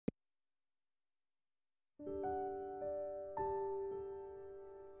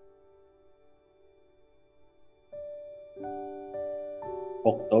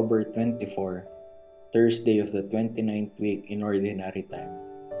October 24, Thursday of the 29th week in Ordinary Time.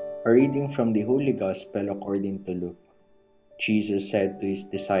 A reading from the Holy Gospel according to Luke. Jesus said to his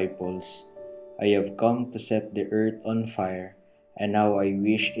disciples, "I have come to set the earth on fire, and now I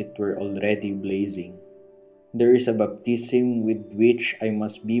wish it were already blazing. There is a baptism with which I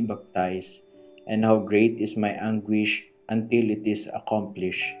must be baptized, and how great is my anguish until it is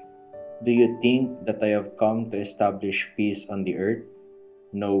accomplished. Do you think that I have come to establish peace on the earth?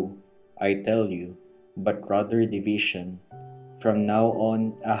 No, I tell you, but rather division. From now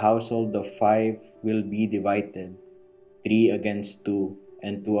on, a household of 5 will be divided, 3 against 2,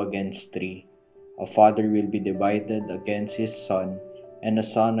 and 2 against 3. A father will be divided against his son, and a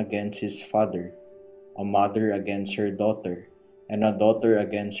son against his father, a mother against her daughter, and a daughter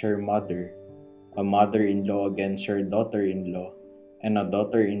against her mother, a mother-in-law against her daughter-in-law, and a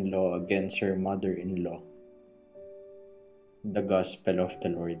daughter-in-law against her mother-in-law." The Gospel of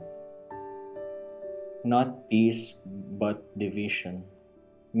the Lord. Not peace, but division.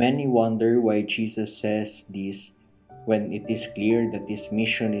 Many wonder why Jesus says this when it is clear that his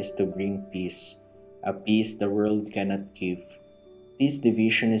mission is to bring peace, a peace the world cannot give. This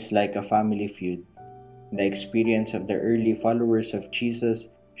division is like a family feud. The experience of the early followers of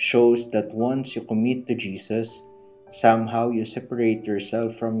Jesus shows that once you commit to Jesus, somehow you separate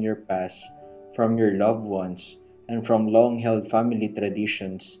yourself from your past, from your loved ones, and from long-held family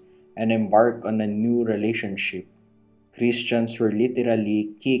traditions, and embark on a new relationship. Christians were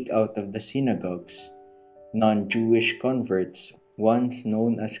literally kicked out of the synagogues. Non-Jewish converts, once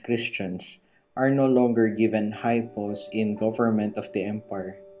known as Christians, are no longer given high posts in government of the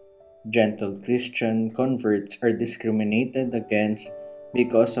empire. Gentle Christian converts are discriminated against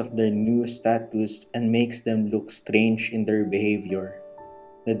because of their new status and makes them look strange in their behavior.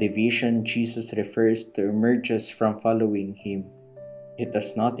 The division Jesus refers to emerges from following him. It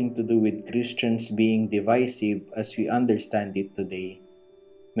has nothing to do with Christians being divisive as we understand it today.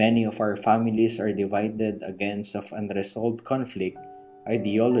 Many of our families are divided against of unresolved conflict,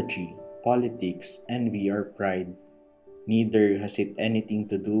 ideology, politics, envy, or pride. Neither has it anything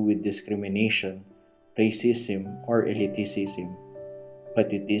to do with discrimination, racism, or elitism,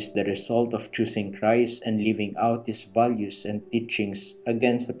 but it is the result of choosing Christ and living out his values and teachings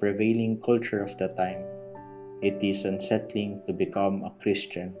against the prevailing culture of the time. It is unsettling to become a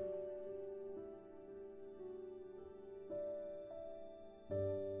Christian.